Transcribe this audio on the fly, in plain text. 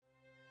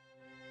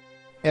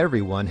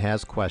Everyone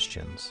has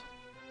questions.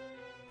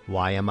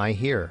 Why am I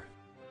here?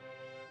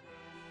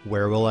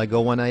 Where will I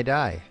go when I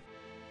die?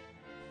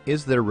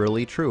 Is there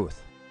really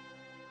truth?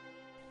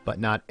 But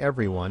not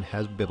everyone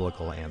has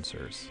biblical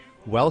answers.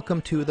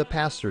 Welcome to The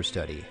Pastor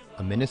Study,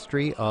 a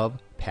ministry of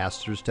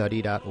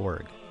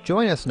pastorstudy.org.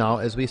 Join us now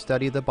as we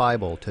study the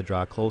Bible to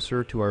draw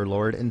closer to our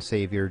Lord and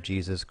Savior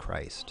Jesus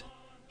Christ.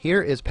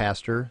 Here is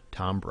Pastor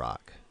Tom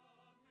Brock.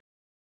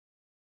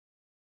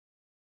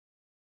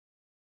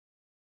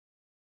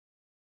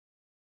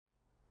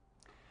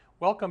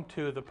 Welcome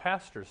to the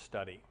Pastor's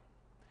Study.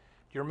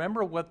 Do you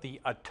remember what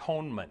the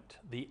atonement,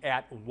 the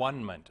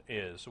at-one-ment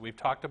is? We've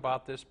talked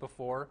about this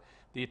before.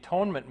 The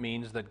atonement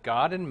means that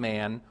God and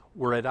man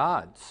were at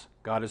odds.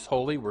 God is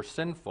holy, we're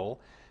sinful.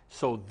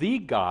 So the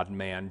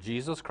God-man,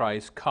 Jesus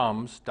Christ,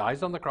 comes,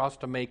 dies on the cross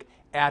to make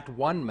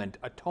at-one-ment,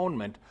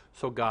 atonement,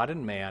 so God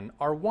and man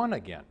are one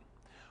again.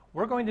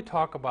 We're going to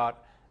talk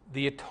about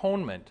the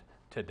atonement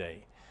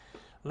today.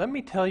 Let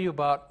me tell you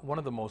about one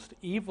of the most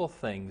evil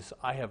things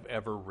I have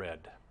ever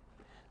read.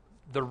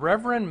 The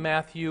Reverend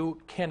Matthew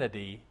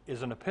Kennedy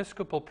is an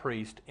Episcopal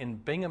priest in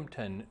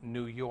Binghamton,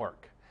 New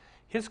York.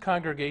 His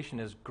congregation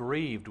is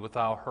grieved with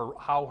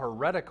how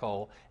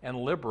heretical and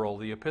liberal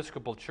the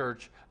Episcopal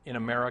Church in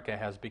America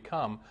has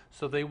become,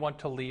 so they want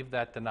to leave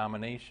that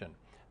denomination.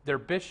 Their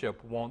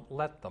bishop won't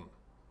let them.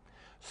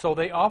 So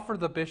they offer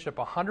the bishop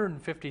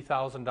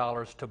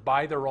 $150,000 to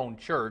buy their own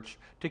church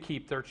to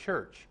keep their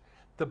church.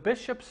 The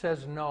bishop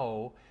says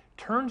no,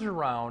 turns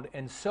around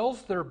and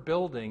sells their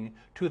building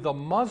to the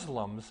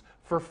Muslims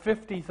for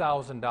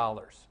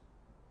 $50,000.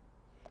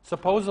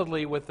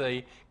 Supposedly with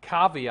a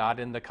caveat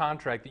in the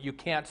contract that you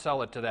can't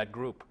sell it to that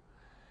group.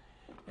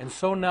 And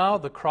so now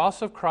the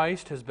cross of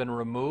Christ has been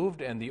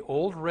removed and the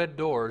old red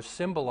doors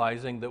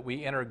symbolizing that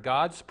we enter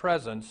God's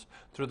presence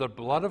through the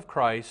blood of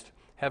Christ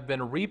have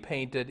been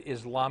repainted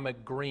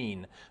Islamic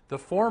green. The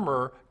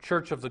former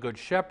Church of the Good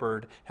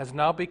Shepherd has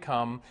now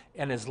become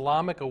an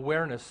Islamic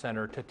awareness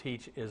center to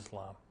teach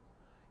Islam.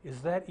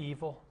 Is that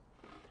evil?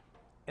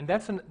 And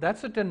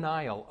that's a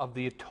denial of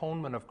the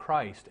atonement of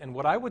Christ. And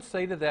what I would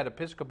say to that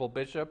Episcopal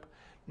bishop,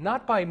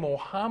 not by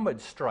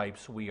Muhammad's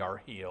stripes we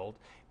are healed,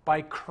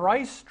 by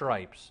Christ's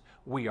stripes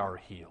we are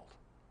healed.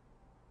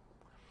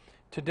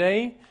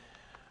 Today,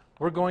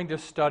 we're going to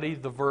study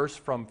the verse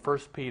from 1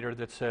 Peter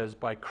that says,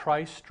 by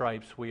Christ's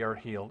stripes we are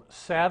healed.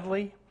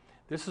 Sadly,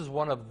 this is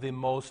one of the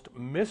most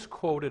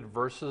misquoted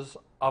verses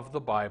of the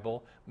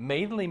Bible,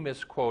 mainly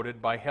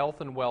misquoted by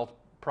health and wealth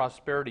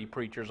prosperity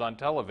preachers on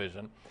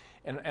television.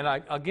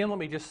 Again, let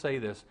me just say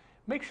this.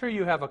 Make sure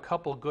you have a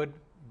couple good,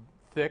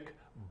 thick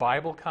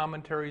Bible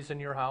commentaries in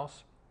your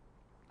house.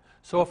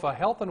 So if a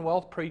health and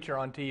wealth preacher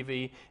on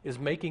TV is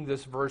making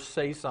this verse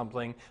say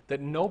something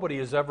that nobody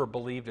has ever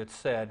believed it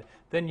said,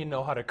 then you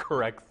know how to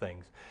correct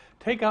things.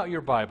 Take out your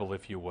Bible,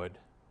 if you would.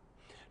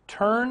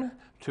 Turn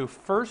to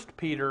 1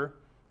 Peter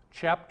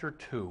chapter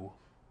 2,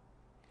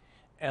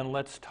 and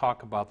let's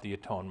talk about the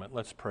atonement.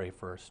 Let's pray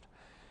first.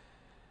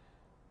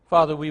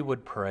 Father, we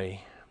would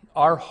pray.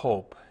 Our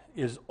hope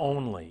is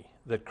only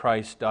that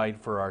Christ died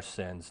for our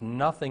sins.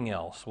 Nothing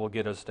else will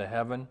get us to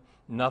heaven.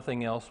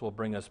 Nothing else will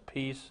bring us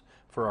peace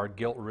for our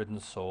guilt-ridden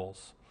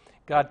souls.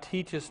 God,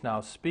 teach us now.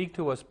 Speak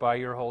to us by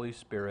your Holy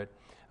Spirit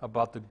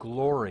about the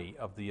glory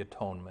of the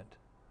atonement.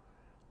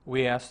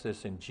 We ask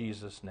this in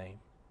Jesus' name.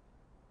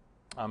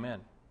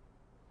 Amen.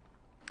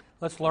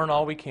 Let's learn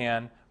all we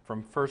can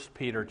from 1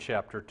 Peter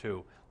chapter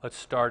 2. Let's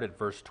start at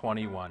verse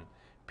 21.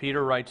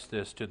 Peter writes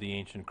this to the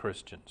ancient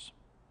Christians.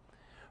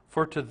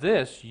 For to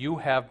this you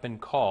have been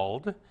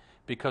called,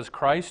 because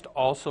Christ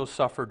also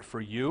suffered for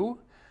you,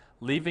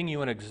 leaving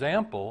you an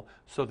example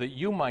so that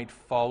you might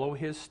follow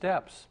his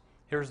steps.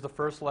 Here's the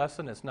first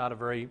lesson. It's not a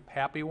very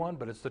happy one,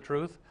 but it's the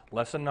truth.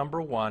 Lesson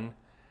number 1,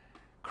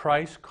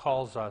 Christ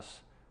calls us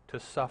to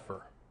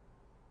suffer.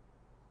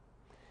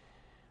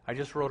 I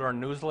just wrote our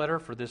newsletter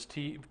for this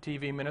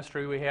TV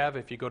ministry we have.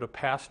 If you go to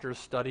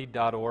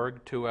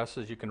pastorstudy.org, 2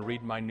 S's, you can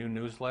read my new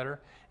newsletter.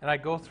 And I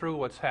go through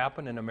what's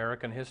happened in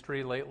American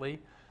history lately.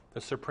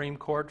 The Supreme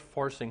Court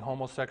forcing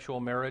homosexual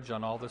marriage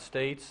on all the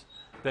states.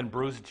 Then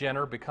Bruce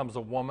Jenner becomes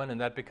a woman,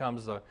 and that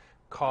becomes the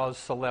cause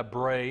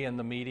célèbre in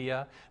the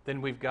media.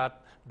 Then we've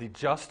got the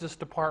Justice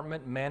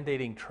Department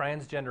mandating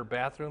transgender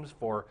bathrooms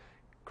for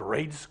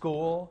grade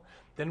school.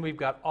 Then we've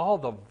got all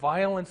the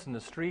violence in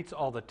the streets,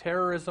 all the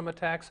terrorism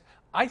attacks.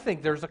 I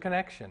think there's a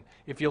connection.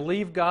 If you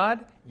leave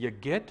God, you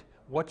get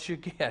what you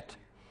get.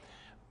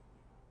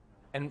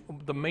 And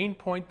the main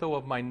point, though,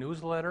 of my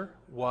newsletter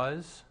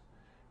was,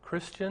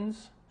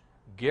 Christians,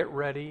 get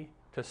ready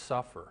to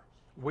suffer.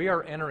 We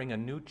are entering a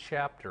new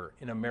chapter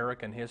in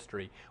American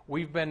history.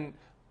 We've been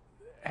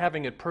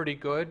having it pretty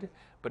good,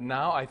 but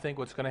now I think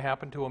what's going to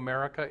happen to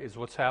America is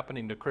what's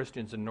happening to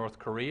Christians in North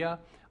Korea,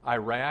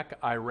 Iraq,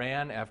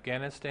 Iran,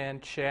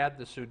 Afghanistan, Chad,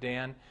 the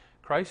Sudan.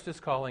 Christ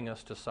is calling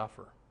us to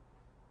suffer.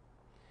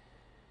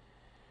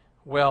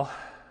 Well,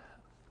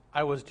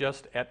 I was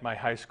just at my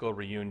high school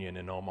reunion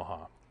in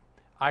Omaha.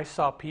 I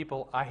saw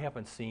people I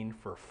haven't seen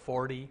for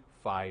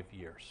 45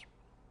 years.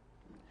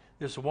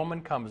 this woman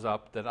comes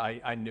up that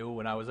I knew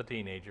when I was a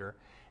teenager,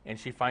 and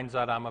she finds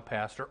out I'm a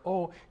pastor.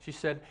 Oh, she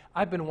said,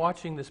 I've been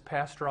watching this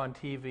pastor on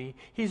TV.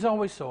 He's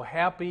always so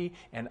happy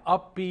and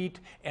upbeat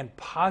and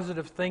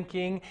positive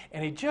thinking,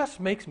 and he just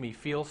makes me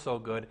feel so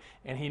good.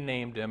 And he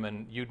named him,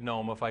 and you'd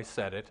know him if I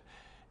said it.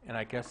 And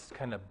I guess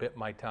kind of bit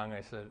my tongue.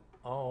 I said,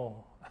 oh,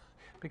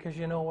 because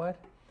you know what?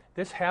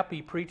 This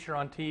happy preacher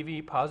on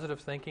TV, positive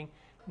thinking,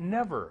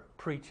 never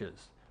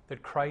preaches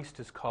that Christ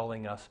is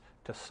calling us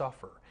to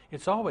suffer.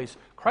 It's always,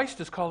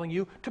 Christ is calling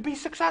you to be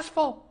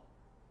successful.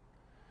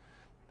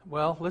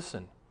 Well,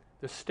 listen,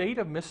 the state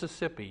of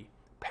Mississippi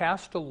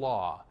passed a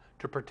law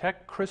to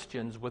protect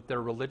Christians with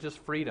their religious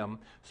freedom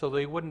so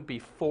they wouldn't be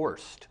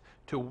forced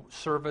to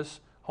service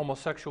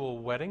homosexual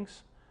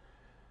weddings.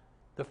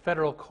 The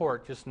federal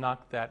court just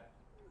knocked that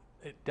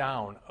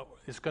down.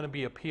 It's going to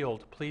be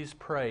appealed. Please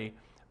pray.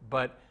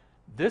 But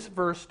this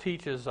verse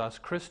teaches us,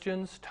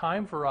 Christians,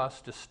 time for us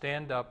to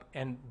stand up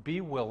and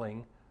be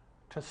willing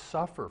to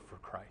suffer for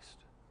Christ.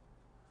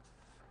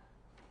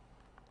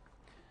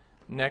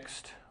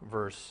 Next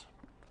verse.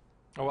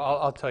 Oh,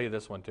 I'll tell you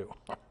this one too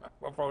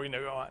before we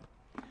go on.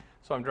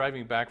 So I'm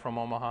driving back from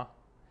Omaha,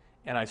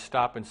 and I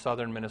stop in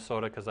southern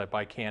Minnesota because I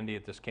buy candy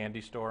at this candy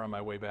store on my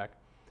way back.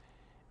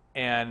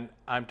 And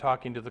I'm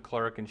talking to the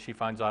clerk, and she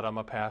finds out I'm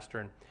a pastor.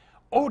 And,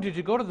 oh, did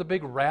you go to the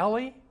big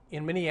rally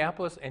in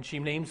Minneapolis? And she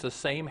names the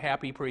same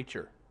happy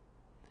preacher.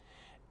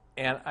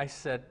 And I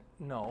said,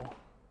 no.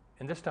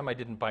 And this time I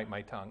didn't bite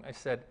my tongue. I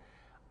said,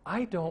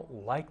 I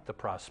don't like the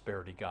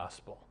prosperity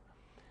gospel,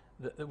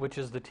 which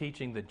is the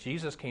teaching that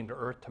Jesus came to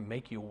earth to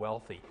make you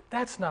wealthy.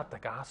 That's not the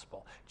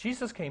gospel.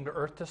 Jesus came to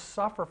earth to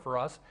suffer for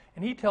us,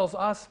 and he tells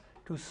us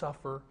to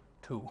suffer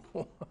too.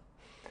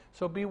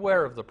 So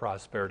beware of the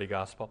prosperity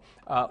gospel.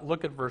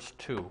 Look at verse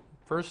 2.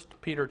 1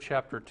 Peter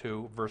chapter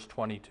 2, verse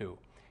 22.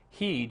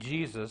 He,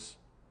 Jesus,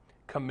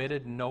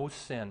 committed no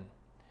sin,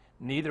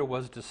 neither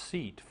was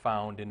deceit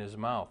found in his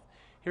mouth.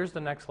 Here's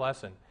the next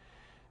lesson.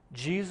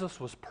 Jesus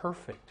was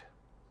perfect.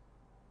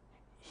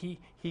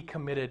 He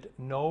committed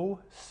no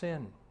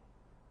sin.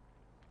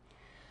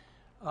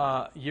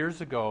 Years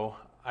ago,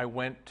 I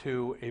went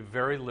to a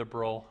very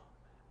liberal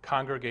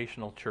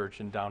congregational church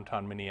in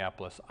downtown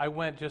Minneapolis. I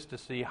went just to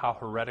see how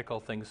heretical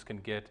things can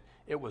get.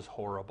 It was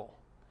horrible.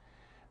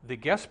 The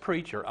guest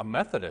preacher, a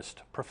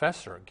Methodist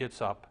professor,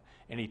 gets up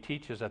and he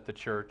teaches at the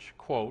church,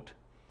 quote,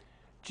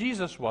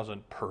 Jesus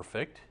wasn't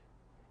perfect.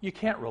 You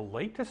can't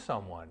relate to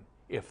someone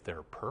if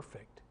they're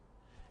perfect.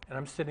 And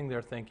I'm sitting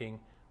there thinking,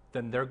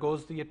 then there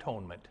goes the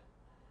atonement.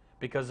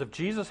 Because if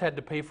Jesus had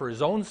to pay for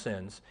his own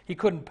sins, he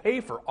couldn't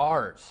pay for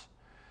ours.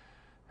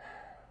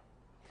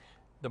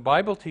 The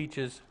Bible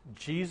teaches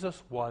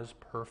Jesus was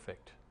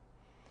perfect.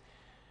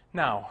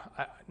 Now,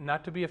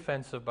 not to be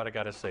offensive, but I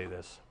got to say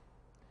this.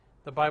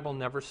 The Bible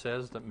never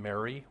says that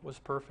Mary was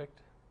perfect.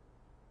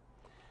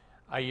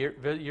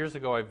 Years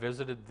ago, I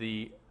visited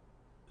the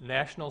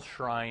National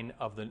Shrine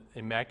of the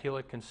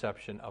Immaculate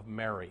Conception of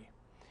Mary.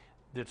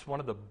 It's one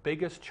of the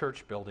biggest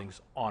church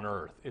buildings on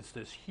earth. It's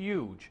this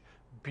huge,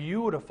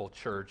 beautiful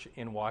church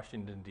in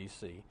Washington,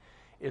 D.C.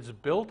 It's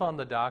built on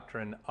the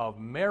doctrine of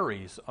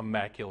Mary's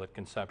Immaculate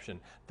Conception,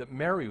 that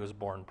Mary was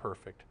born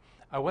perfect.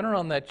 I went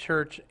around that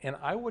church, and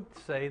I would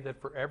say that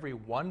for every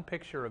one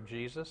picture of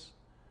Jesus,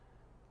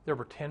 there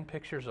were 10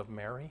 pictures of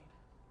Mary.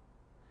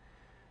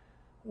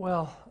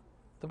 Well,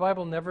 the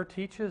Bible never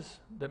teaches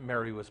that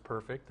Mary was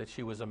perfect, that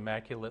she was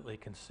immaculately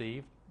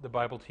conceived. The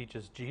Bible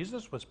teaches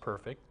Jesus was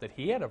perfect, that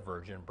he had a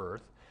virgin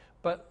birth.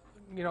 But,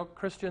 you know,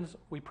 Christians,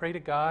 we pray to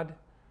God.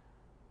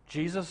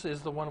 Jesus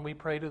is the one we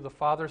pray to, the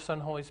Father, Son,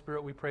 Holy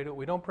Spirit we pray to.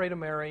 We don't pray to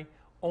Mary.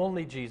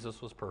 Only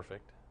Jesus was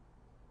perfect.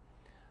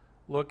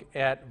 Look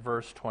at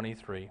verse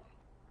 23.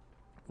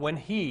 When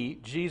he,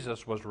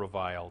 Jesus, was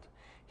reviled,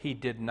 he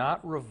did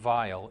not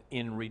revile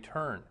in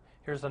return.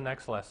 Here's the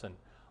next lesson.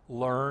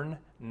 Learn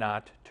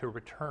not to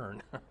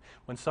return.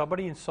 When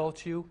somebody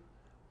insults you,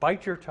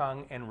 bite your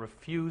tongue and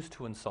refuse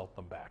to insult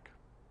them back.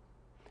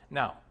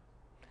 Now,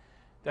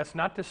 that's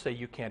not to say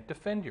you can't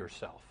defend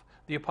yourself.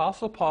 The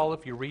Apostle Paul,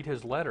 if you read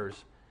his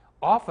letters,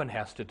 often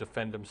has to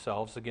defend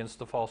himself against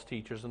the false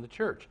teachers in the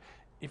church.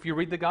 If you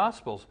read the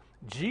Gospels,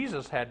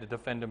 Jesus had to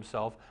defend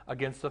himself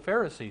against the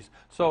Pharisees.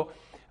 So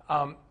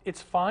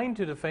it's fine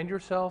to defend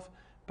yourself,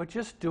 but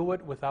just do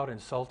it without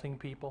insulting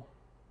people.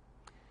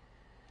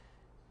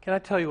 Can I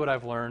tell you what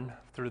I've learned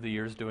through the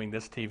years doing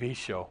this TV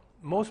show?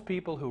 Most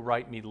people who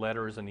write me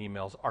letters and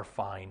emails are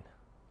fine.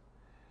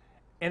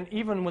 And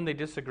even when they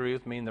disagree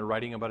with me and they're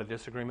writing about a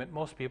disagreement,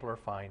 most people are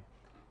fine.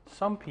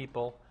 Some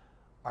people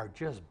are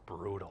just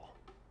brutal.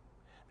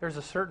 There's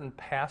a certain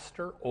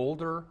pastor,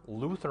 older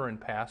Lutheran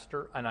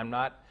pastor, and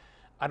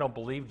I don't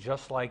believe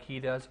just like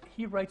he does.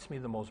 He writes me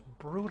the most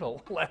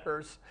brutal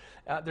letters.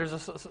 There's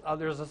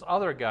this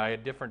other guy, a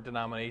different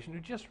denomination,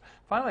 who just,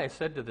 finally I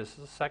said to this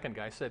second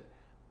guy, I said,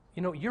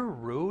 you know, you're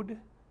rude.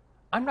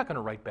 I'm not going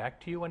to write back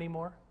to you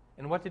anymore.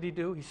 And what did he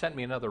do? He sent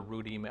me another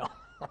rude email.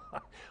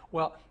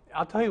 Well,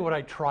 I'll tell you what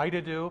I try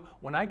to do.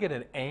 When I get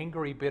an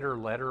angry, bitter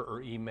letter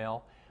or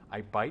email,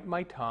 I bite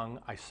my tongue,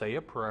 I say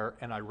a prayer,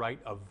 and I write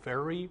a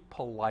very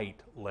polite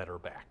letter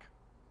back.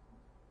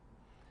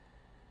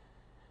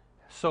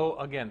 So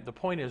again, the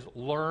point is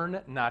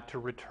learn not to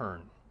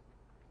return.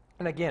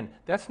 And again,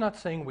 that's not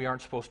saying we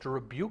aren't supposed to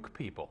rebuke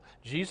people.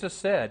 Jesus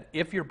said,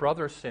 if your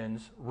brother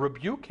sins,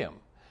 rebuke him.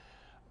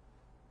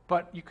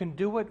 But you can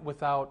do it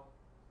without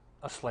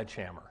a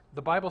sledgehammer.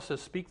 The Bible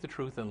says speak the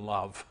truth in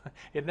love.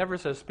 It never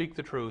says speak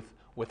the truth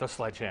with a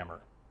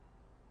sledgehammer.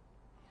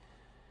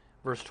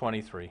 Verse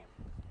 23.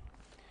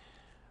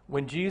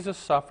 When Jesus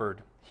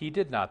suffered, he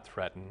did not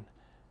threaten,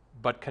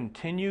 but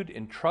continued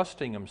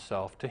entrusting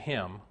himself to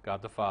him,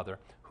 God the Father,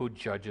 who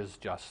judges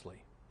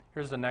justly.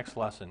 Here's the next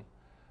lesson.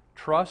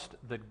 Trust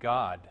that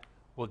God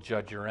will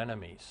judge your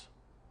enemies.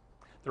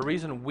 The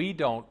reason we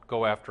don't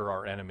go after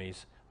our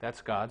enemies,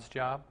 that's God's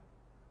job.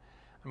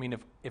 I mean,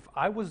 if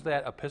I was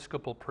that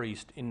Episcopal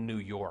priest in New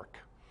York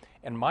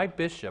and my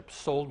bishop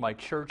sold my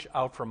church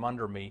out from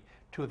under me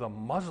to the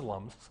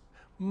Muslims,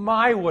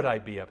 my would I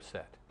be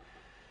upset.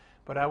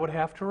 But I would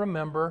have to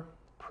remember,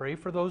 pray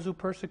for those who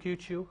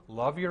persecute you,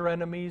 love your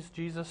enemies,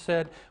 Jesus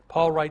said.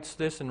 Paul writes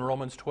this in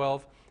Romans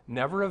 12,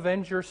 never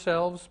avenge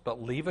yourselves,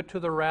 but leave it to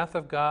the wrath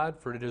of God,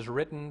 for it is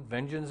written,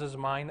 vengeance is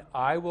mine,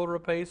 I will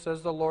repay,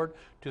 says the Lord.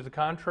 To the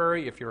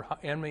contrary, if your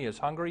enemy is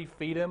hungry,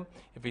 feed him.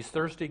 If he's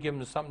thirsty, give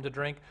him something to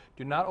drink.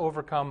 Do not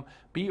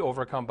be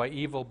overcome by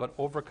evil, but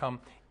overcome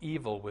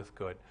evil with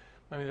good.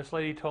 I mean, this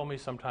lady told me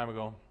some time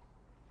ago,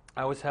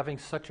 I was having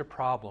such a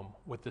problem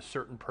with this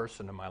certain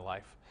person in my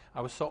life. I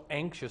was so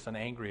anxious and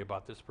angry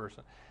about this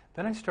person.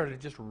 Then I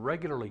started just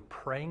regularly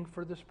praying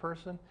for this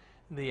person,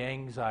 and the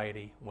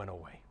anxiety went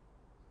away.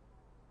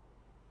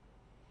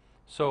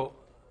 So,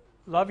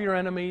 love your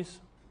enemies,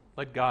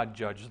 let God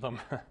judge them.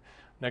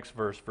 Next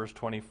verse, verse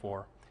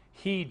 24.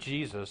 He,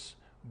 Jesus,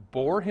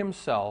 bore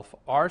himself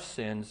our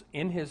sins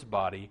in his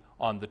body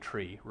on the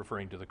tree,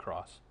 referring to the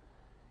cross.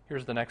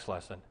 Here's the next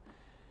lesson.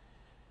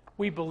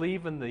 We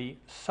believe in the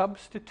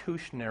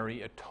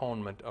substitutionary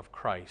atonement of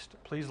Christ.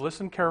 Please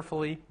listen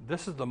carefully.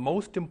 This is the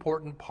most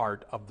important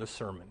part of the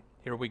sermon.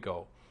 Here we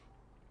go.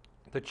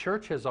 The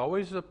church has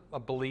always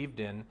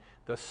believed in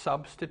the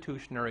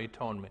substitutionary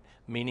atonement,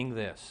 meaning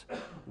this.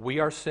 We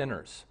are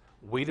sinners.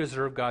 We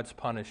deserve God's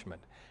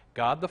punishment.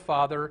 God the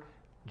Father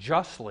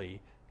justly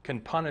can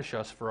punish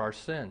us for our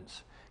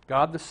sins.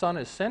 God the Son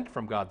is sent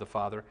from God the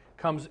Father,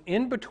 comes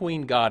in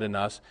between God and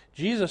us.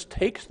 Jesus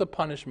takes the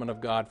punishment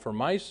of God for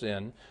my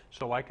sin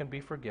so I can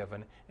be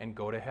forgiven and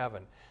go to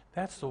heaven.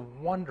 That's the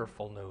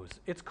wonderful news.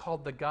 It's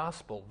called the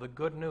gospel, the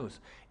good news.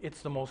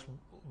 It's the most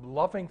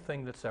loving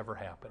thing that's ever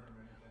happened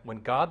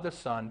when God the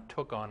Son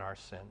took on our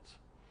sins.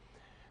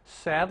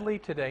 Sadly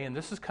today, and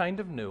this is kind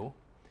of new,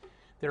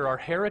 there are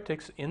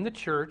heretics in the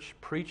church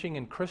preaching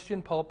in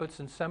Christian pulpits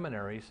and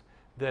seminaries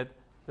that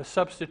the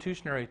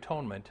substitutionary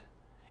atonement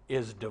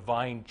is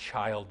divine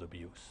child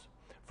abuse.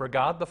 For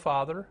God the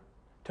Father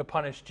to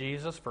punish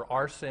Jesus for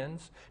our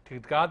sins,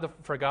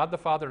 for God the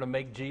Father to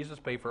make Jesus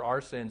pay for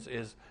our sins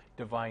is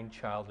divine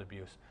child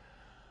abuse.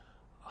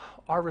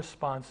 Our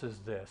response is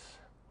this.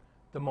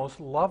 The most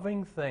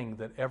loving thing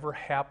that ever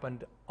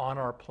happened on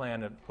our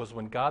planet was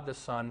when God the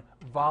Son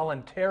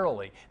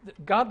voluntarily,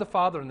 God the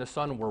Father and the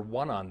Son were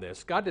one on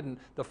this.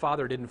 The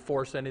Father didn't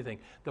force anything.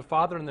 The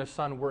Father and the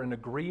Son were in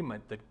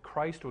agreement that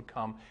Christ would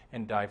come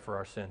and die for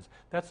our sins.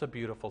 That's a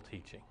beautiful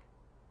teaching.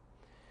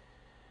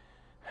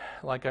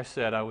 Like I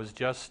said, I was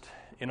just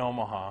in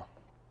Omaha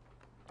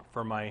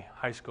for my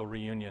high school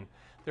reunion.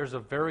 There's a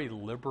very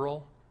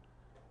liberal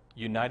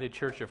United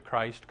Church of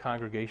Christ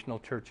Congregational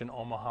Church in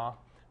Omaha.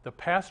 The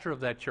pastor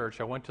of that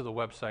church, I went to the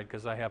website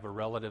because I have a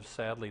relative,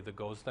 sadly, that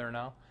goes there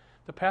now.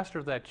 The pastor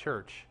of that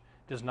church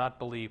does not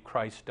believe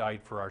Christ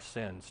died for our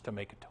sins to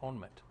make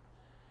atonement.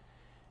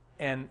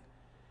 And,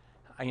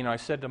 I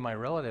said to my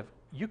relative,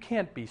 you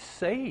can't be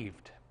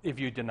saved if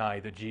you deny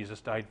that Jesus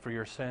died for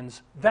your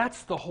sins.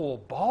 That's the whole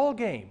ball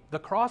game. The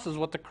cross is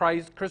what the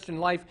Christian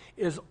life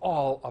is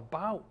all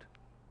about.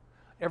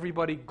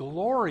 Everybody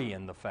glory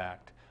in the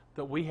fact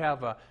that we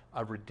have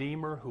a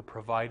Redeemer who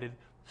provided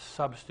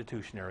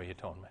substitutionary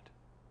atonement.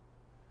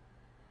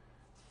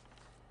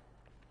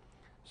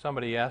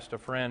 Somebody asked a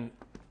friend,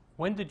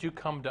 when did you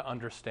come to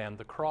understand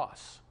the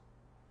cross?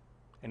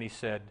 And he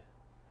said,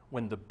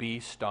 when the bee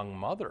stung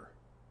mother.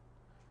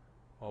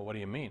 Well, what do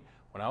you mean?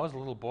 When I was a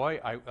little boy,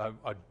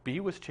 a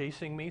bee was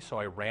chasing me, so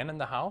I ran in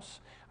the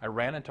house. I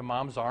ran into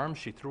Mom's arms.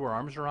 She threw her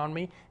arms around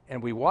me,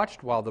 and we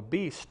watched while the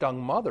bee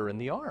stung Mother in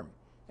the arm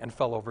and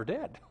fell over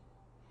dead.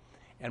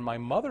 And my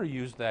mother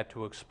used that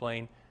to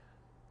explain,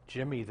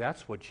 Jimmy,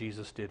 that's what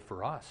Jesus did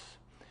for us.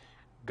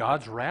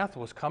 God's wrath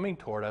was coming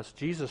toward us.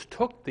 Jesus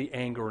took the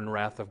anger and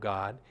wrath of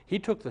God. He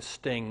took the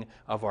sting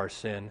of our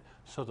sin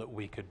so that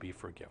we could be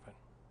forgiven.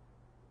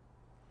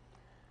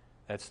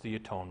 That's the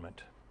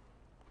atonement.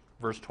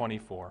 Verse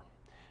 24.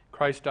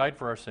 Christ died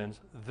for our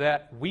sins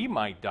that we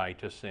might die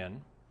to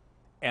sin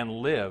and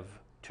live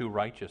to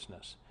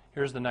righteousness.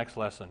 Here's the next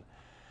lesson.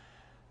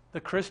 The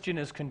Christian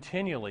is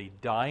continually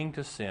dying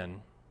to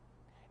sin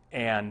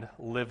and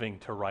living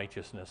to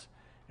righteousness.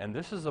 And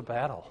this is a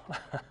battle.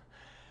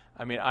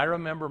 I mean, I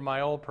remember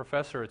my old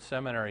professor at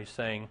seminary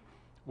saying,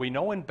 we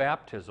know in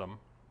baptism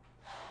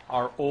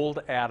our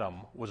old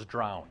Adam was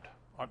drowned.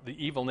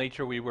 The evil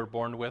nature we were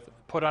born with,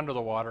 put under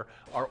the water.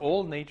 Our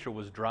old nature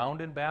was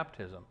drowned in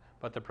baptism.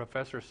 But the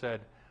professor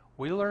said,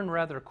 we learn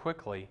rather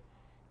quickly,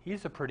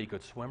 he's a pretty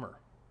good swimmer.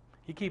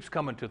 He keeps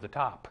coming to the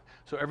top.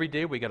 So every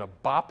day we got to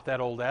bop that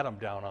old Adam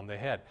down on the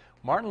head.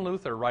 Martin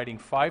Luther, writing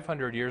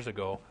 500 years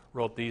ago,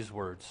 wrote these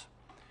words.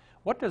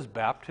 What does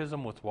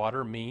baptism with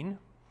water mean?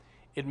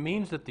 It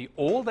means that the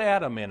old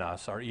Adam in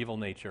us, our evil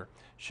nature,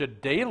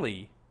 should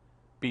daily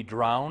be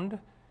drowned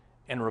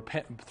and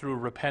through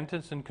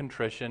repentance and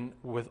contrition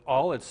with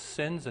all its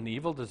sins and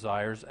evil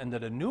desires, and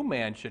that a new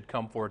man should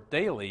come forth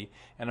daily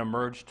and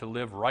emerge to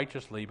live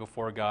righteously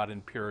before God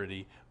in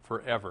purity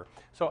forever.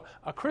 So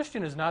a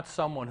Christian is not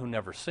someone who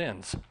never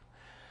sins,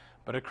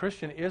 but a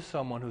Christian is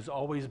someone who's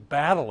always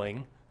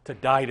battling to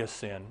die to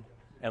sin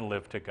and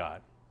live to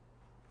God.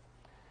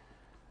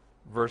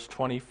 Verse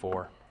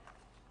 24.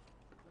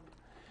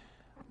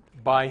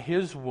 By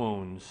his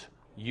wounds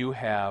you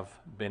have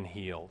been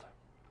healed.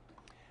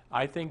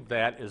 I think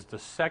that is the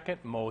second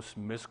most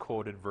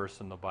misquoted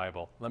verse in the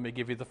Bible. Let me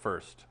give you the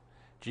first.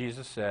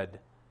 Jesus said,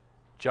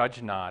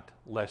 judge not,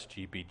 lest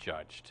ye be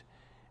judged.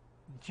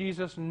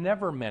 Jesus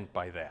never meant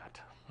by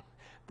that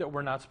that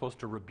we're not supposed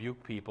to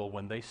rebuke people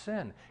when they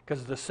sin.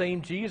 Because the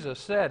same Jesus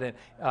said,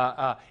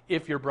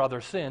 if your brother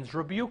sins,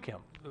 rebuke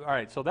him. All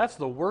right, so that's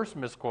the worst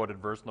misquoted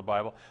verse in the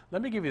Bible.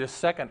 Let me give you the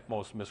second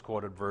most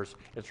misquoted verse.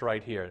 It's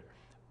right here.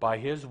 By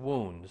his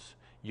wounds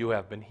you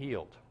have been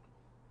healed.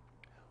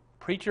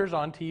 Preachers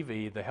on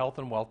TV, the health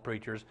and wealth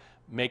preachers,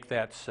 make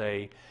that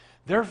say,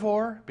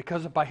 therefore,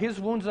 because by his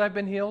wounds I've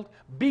been healed,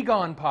 be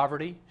gone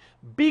poverty,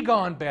 be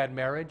gone bad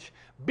marriage,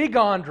 be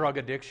gone drug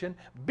addiction,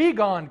 be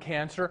gone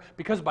cancer,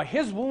 because by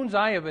his wounds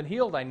I have been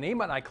healed. I name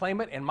it and I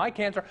claim it, and my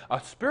cancer,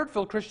 a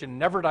Spirit-filled Christian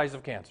never dies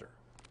of cancer.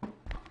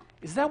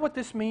 Is that what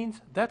this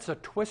means? That's a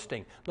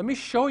twisting. Let me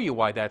show you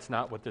why that's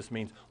not what this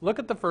means. Look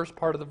at the first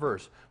part of the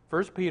verse.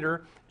 1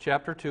 Peter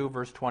chapter 2,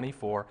 verse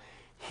 24.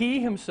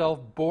 He himself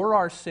bore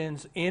our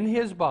sins in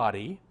his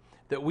body,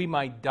 that we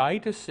might die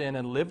to sin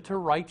and live to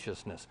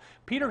righteousness.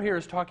 Peter here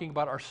is talking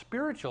about our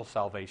spiritual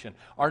salvation,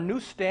 our new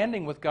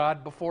standing with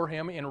God before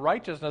him in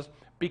righteousness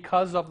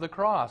because of the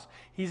cross.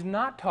 He's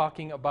not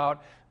talking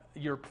about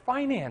your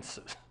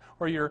finances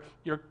or your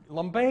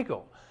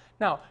lumbago.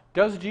 Now,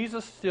 does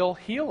Jesus still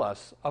heal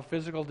us of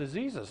physical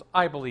diseases?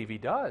 I believe he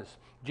does.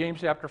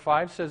 James chapter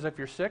 5 says, if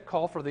you're sick,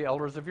 call for the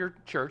elders of your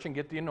church and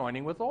get the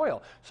anointing with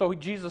oil. So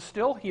Jesus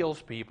still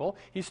heals people.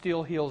 He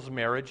still heals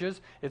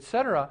marriages,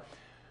 etc.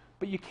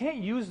 But you can't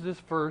use this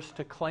verse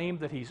to claim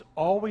that he's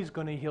always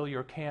going to heal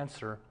your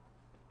cancer,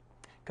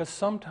 because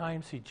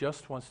sometimes he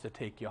just wants to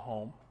take you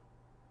home.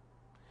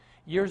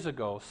 Years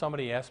ago,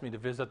 somebody asked me to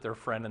visit their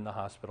friend in the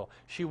hospital.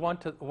 She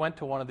went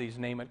to one of these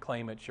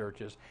name-it-claim-it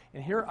churches.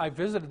 And here I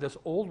visited this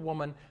old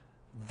woman,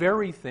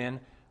 very thin,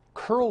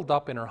 curled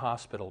up in her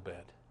hospital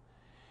bed.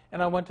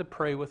 And I went to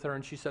pray with her,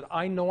 and she said,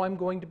 I know I'm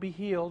going to be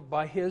healed.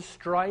 By his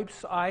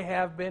stripes I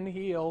have been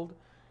healed.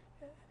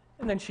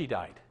 And then she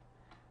died.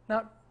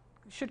 Now,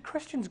 should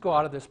Christians go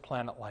out of this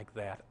planet like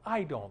that?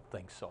 I don't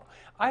think so.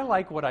 I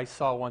like what I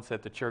saw once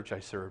at the church I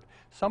served.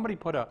 Somebody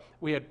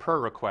we had prayer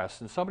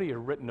requests, and somebody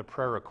had written a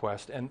prayer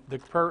request, and the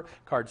prayer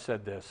card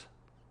said this.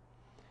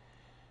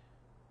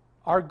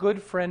 Our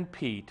good friend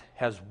Pete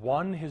has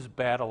won his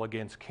battle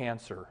against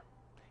cancer.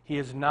 He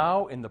is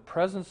now in the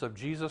presence of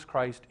Jesus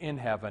Christ in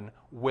heaven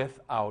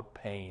without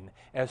pain.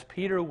 As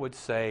Peter would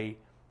say,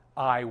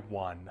 I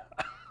won.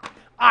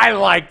 I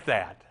like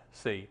that.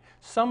 See,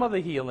 some of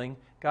the healing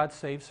God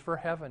saves for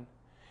heaven.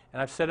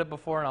 And I've said it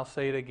before and I'll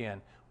say it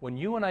again. When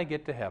you and I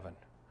get to heaven,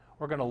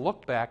 we're going to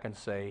look back and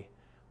say,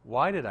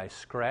 why did I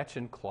scratch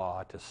and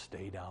claw to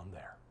stay down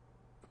there?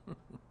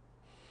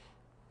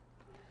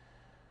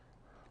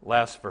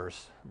 Last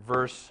verse,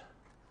 verse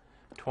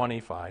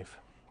 25.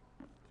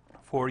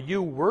 For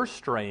you were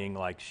straying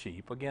like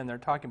sheep. Again, they're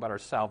talking about our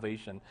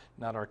salvation,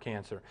 not our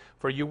cancer.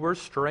 For you were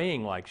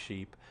straying like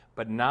sheep,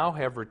 but now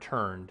have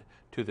returned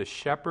to the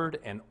shepherd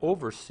and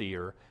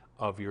overseer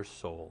of your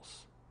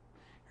souls.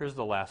 Here's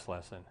the last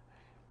lesson.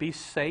 Be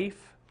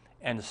safe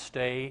and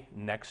stay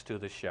next to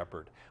the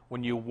shepherd.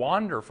 When you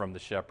wander from the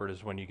shepherd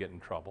is when you get in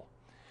trouble.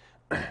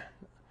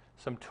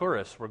 Some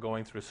tourists were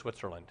going through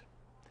Switzerland.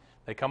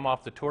 They come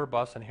off the tour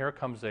bus, and here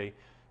comes a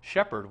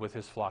shepherd with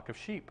his flock of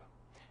sheep.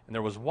 And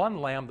there was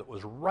one lamb that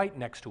was right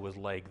next to his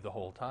leg the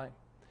whole time.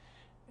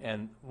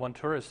 And one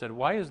tourist said,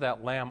 why is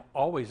that lamb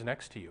always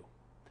next to you?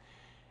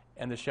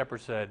 And the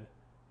shepherd said,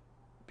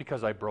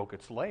 because I broke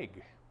its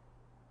leg.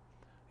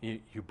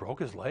 You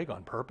broke his leg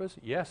on purpose?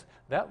 Yes,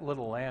 that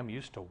little lamb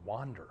used to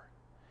wander.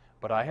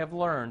 But I have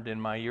learned in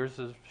my years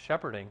of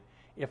shepherding,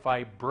 if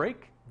I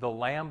break the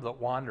lamb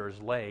that wanders'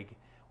 leg,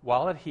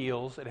 while it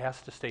heals, it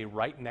has to stay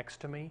right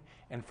next to me,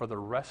 and for the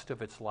rest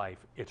of its life,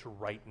 it's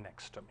right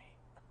next to me.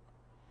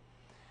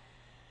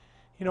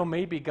 You know,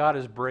 maybe God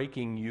is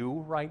breaking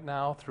you right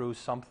now through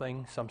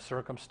something, some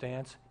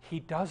circumstance. He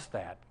does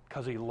that.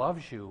 because he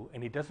loves you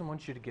and he doesn't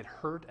want you to get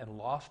hurt and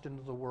lost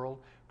into the world.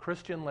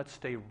 Christian, let's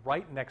stay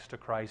right next to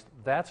Christ.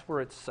 That's where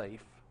it's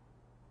safe.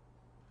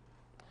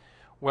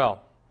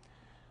 Well,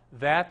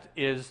 that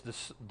is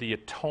the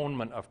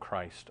atonement of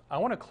Christ. I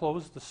want to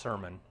close the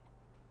sermon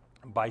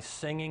by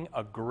singing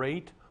a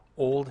great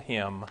old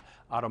hymn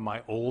out of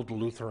my old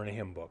Lutheran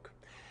hymn book.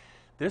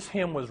 This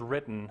hymn was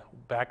written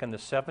back in the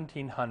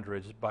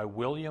 1700s by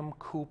William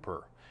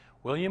Cowper.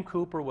 William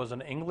Cowper was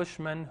an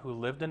Englishman who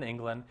lived in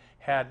England,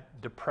 had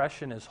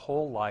depression his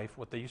whole life,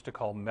 what they used to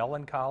call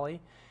melancholy.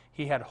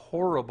 He had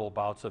horrible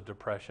bouts of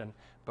depression,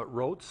 but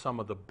wrote some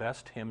of the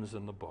best hymns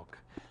in the book.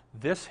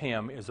 This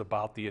hymn is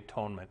about the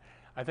atonement.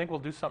 I think we'll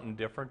do something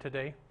different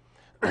today.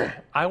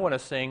 I want to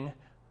sing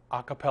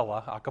a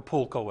cappella,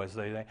 Acapulco as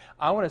they say.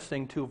 I want to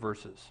sing 2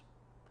 verses.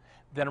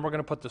 Then we're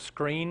going to put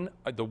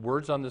the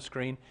words on the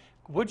screen.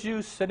 Would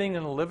you, sitting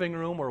in the living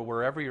room or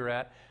wherever you're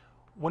at,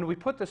 when we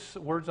put the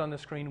words on the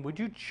screen, would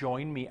you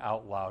join me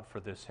out loud for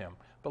this hymn?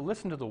 But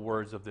listen to the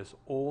words of this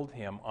old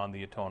hymn on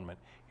the atonement.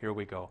 Here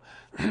we go.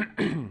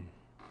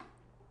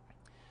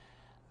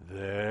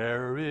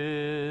 There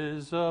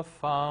is a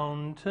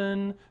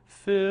fountain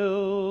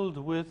filled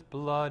with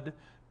blood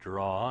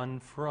drawn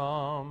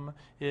from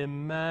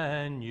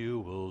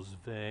Emmanuel's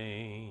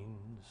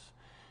veins,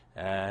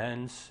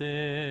 and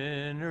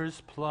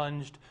sinners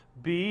plunged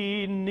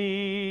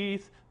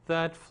beneath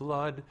that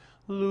flood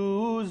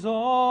lose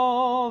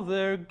all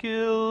their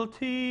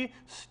guilty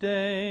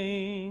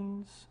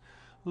stains,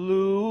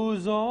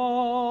 lose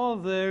all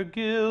their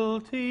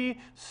guilty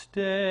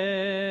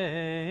stains,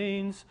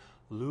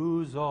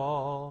 lose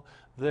all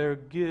their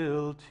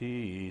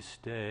guilty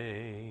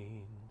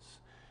stains.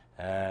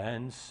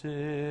 And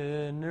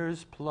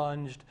sinners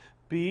plunged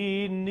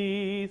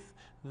beneath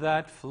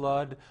that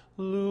flood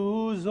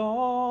lose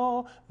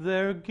all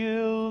their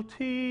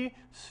guilty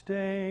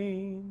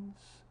stains.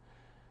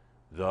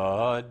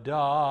 The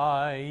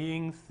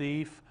dying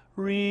thief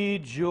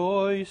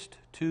rejoiced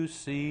to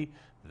see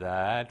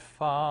that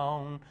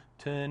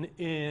fountain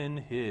in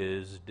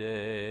his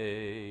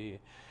day.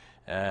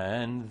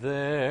 And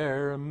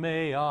there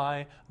may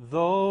I,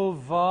 though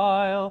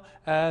vile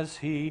as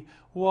he,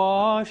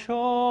 wash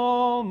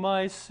all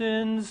my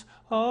sins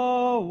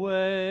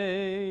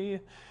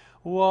away.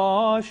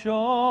 Wash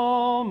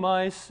all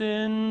my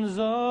sins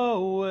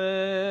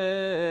away.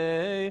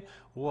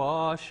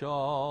 Wash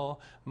all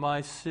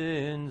my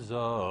sins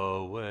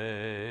away.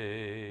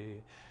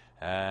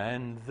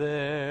 And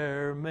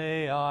there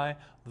may I,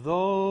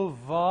 though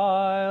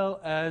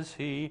vile as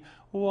he,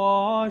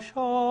 wash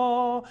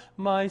all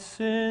my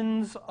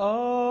sins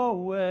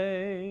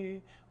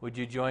away. Would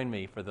you join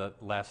me for the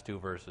last 2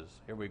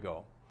 verses? Here we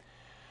go.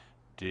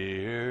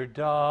 Dear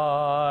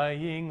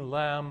dying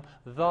Lamb,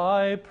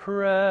 thy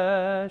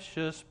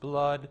precious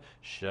blood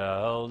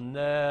shall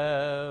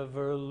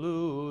never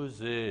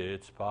lose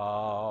its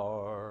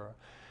power,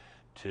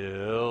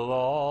 till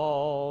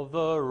all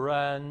the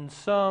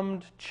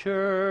ransomed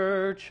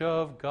church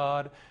of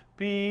God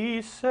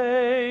be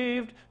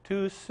saved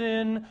to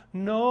sin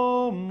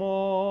no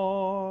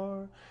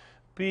more.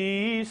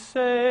 Be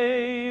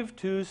saved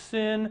to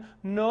sin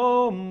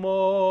no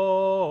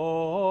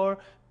more.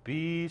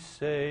 Be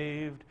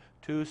saved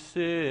to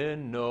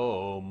sin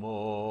no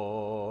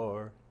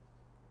more.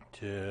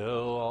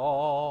 Till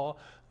all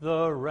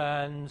the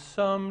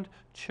ransomed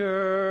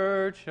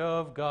church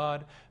of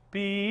God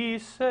be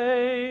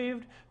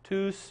saved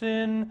to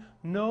sin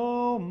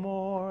no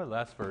more.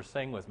 Last verse,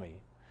 sing with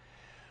me.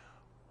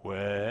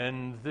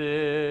 When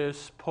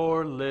this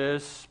poor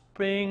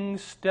lisping,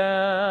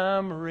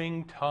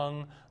 stammering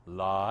tongue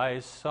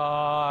lies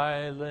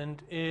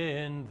silent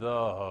in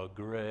the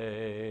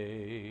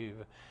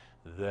grave,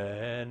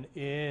 then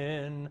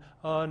in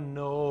a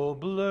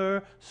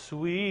nobler,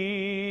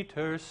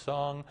 sweeter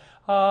song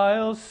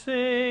I'll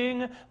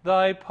sing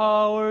thy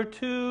power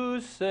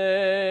to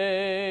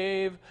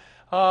save.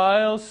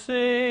 I'll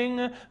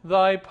sing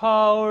thy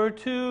power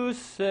to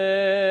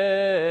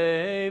save.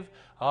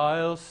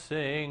 I'll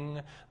sing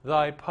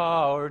thy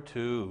power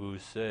to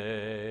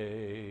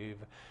save.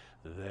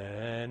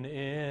 Then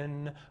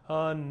in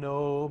a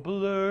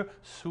nobler,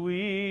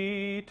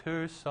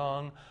 sweeter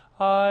song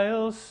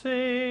I'll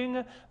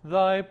sing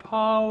thy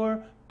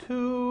power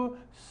to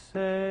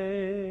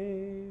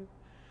save.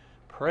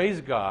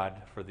 Praise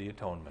God for the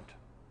atonement.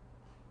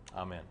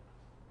 Amen.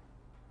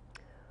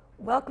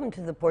 Welcome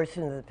to the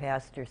portion of the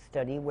Pastor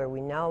Study where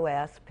we now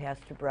ask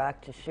Pastor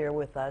Brock to share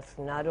with us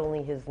not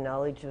only his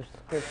knowledge of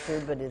Scripture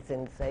but his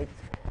insights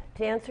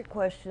to answer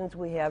questions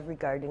we have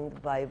regarding the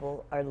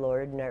Bible, our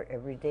Lord, and our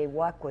everyday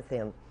walk with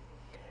Him.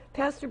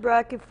 Pastor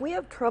Brock, if we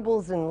have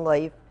troubles in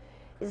life,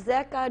 is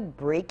that God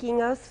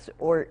breaking us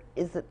or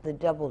is it the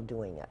devil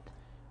doing it?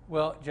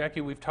 Well,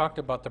 Jackie, we've talked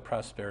about the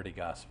prosperity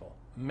gospel.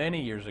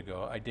 Many years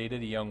ago, I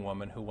dated a young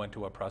woman who went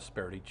to a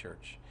prosperity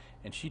church,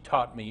 and she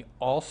taught me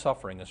all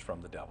suffering is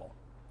from the devil.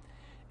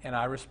 And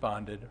I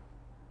responded,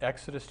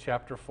 Exodus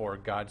chapter 4,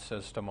 God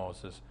says to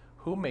Moses,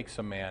 who makes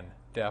a man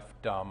deaf,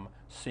 dumb,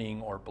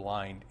 seeing, or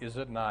blind? Is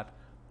it not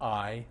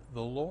I,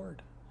 the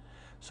Lord?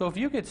 So if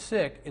you get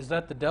sick, is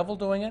that the devil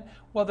doing it?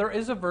 Well, there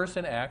is a verse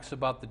in Acts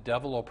about the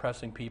devil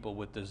oppressing people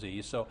with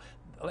disease. So,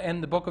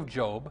 and the book of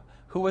Job,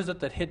 who is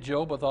it that hit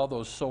Job with all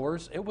those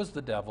sores? It was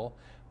the devil,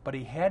 but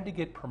he had to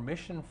get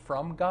permission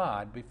from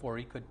God before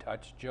he could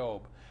touch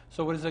Job.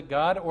 So is it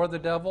God or the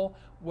devil?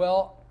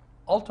 Well,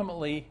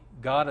 ultimately,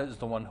 God is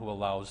the one who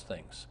allows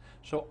things.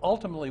 So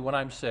ultimately, when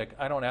I'm sick,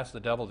 I don't ask the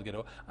devil to get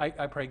over. I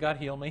pray, God,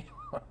 heal me.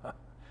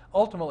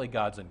 Ultimately,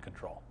 God's in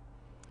control.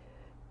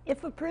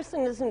 If a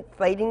person isn't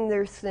fighting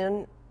their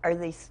sin, are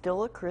they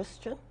still a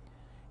Christian?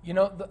 You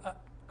know,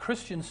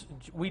 Christians,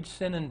 we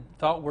sin in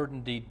thought, word,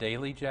 and deed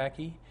daily,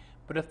 Jackie.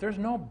 But if there's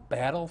no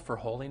battle for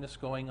holiness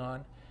going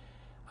on,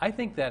 I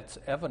think that's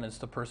evidence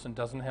the person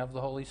doesn't have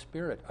the Holy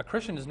Spirit. A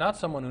Christian is not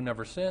someone who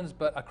never sins,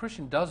 but a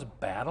Christian does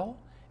battle.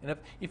 And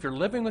if you're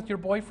living with your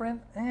boyfriend,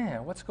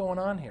 what's going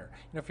on here? You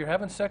know, if you're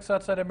having sex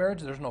outside of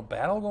marriage, there's no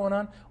battle going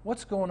on.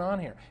 What's going on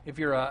here? If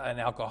you're an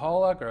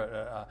alcoholic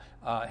or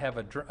have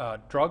a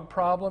drug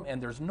problem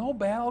and there's no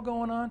battle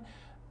going on,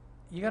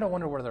 you got to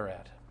wonder where they're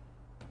at.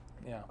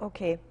 Yeah.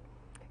 Okay.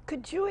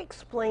 Could you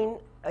explain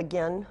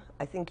again,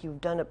 I think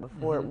you've done it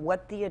before,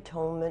 what the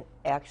atonement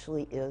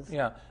actually is?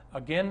 Yeah.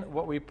 Again,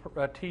 what we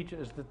teach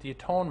is that the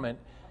atonement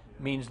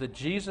means that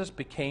Jesus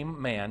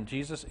became man.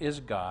 Jesus is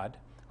God,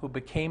 who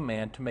became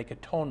man to make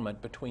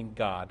atonement between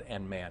God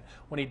and man.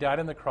 When he died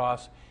on the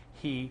cross,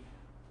 he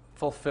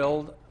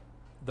fulfilled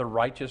the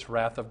righteous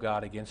wrath of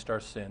God against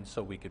our sins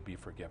so we could be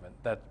forgiven.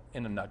 That,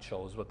 in a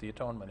nutshell, is what the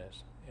atonement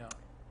is. Yeah.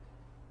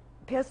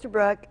 Pastor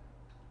Brock,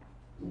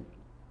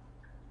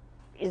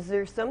 is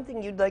there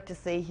something you'd like to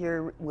say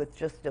here with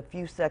just a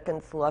few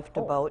seconds left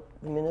about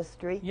the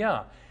ministry?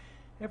 Yeah.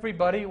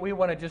 Everybody, we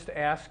want to just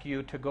ask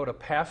you to go to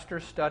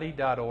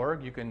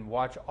pastorstudy.org. You can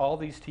watch all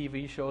these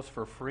TV shows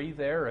for free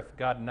there. If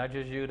God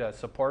nudges you to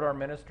support our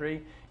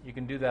ministry, you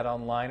can do that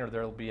online, or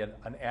there will be an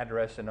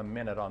address in a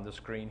minute on the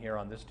screen here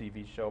on this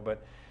TV show.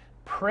 But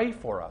pray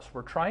for us.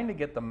 We're trying to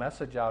get the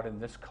message out in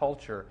this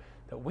culture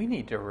that we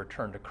need to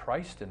return to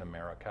Christ in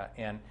America,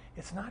 and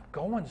it's not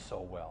going so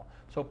well.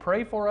 So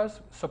pray for us.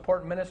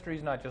 Support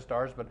ministries, not just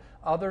ours, but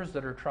others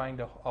that are trying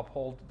to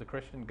uphold the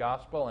Christian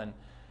gospel, and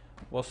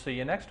we'll see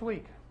you next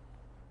week.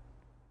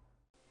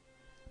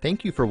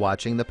 Thank you for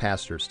watching The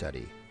Pastor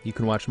Study. You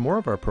can watch more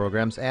of our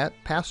programs at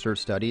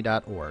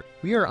pastorstudy.org.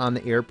 We are on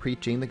the air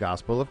preaching the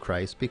gospel of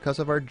Christ because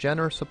of our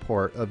generous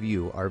support of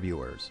you, our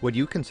viewers. Would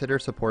you consider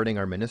supporting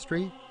our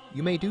ministry?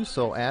 You may do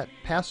so at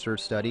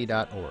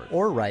pastorstudy.org.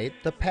 Or write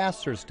The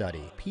Pastor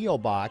Study, P.O.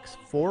 Box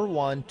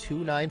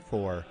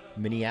 41294,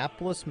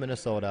 Minneapolis,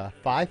 Minnesota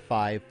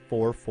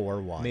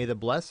 55441. May the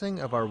blessing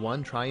of our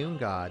one triune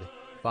God,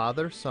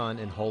 Father, Son,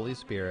 and Holy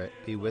Spirit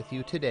be with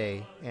you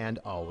today and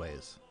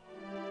always.